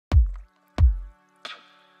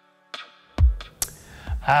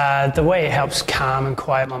The way it helps calm and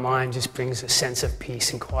quiet my mind just brings a sense of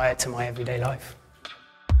peace and quiet to my everyday life.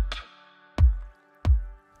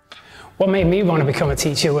 What made me want to become a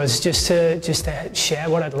teacher was just to share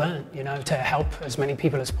what I'd learned, you know, to help as many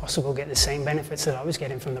people as possible get the same benefits that I was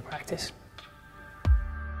getting from the practice.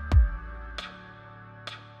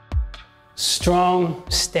 Strong,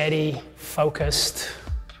 steady, focused,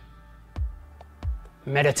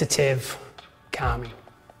 meditative, calming.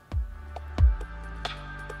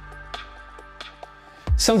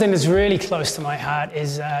 Something that's really close to my heart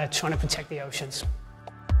is trying to protect the oceans.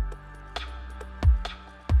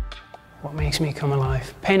 What makes me come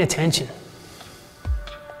alive? Paying attention.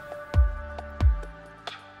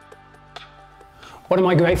 What am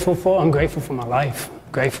I grateful for? I'm grateful for my life.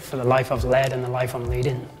 I'm grateful for the life I've led and the life I'm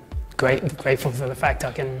leading. Grateful for the fact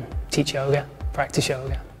I can teach yoga, practice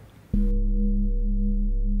yoga.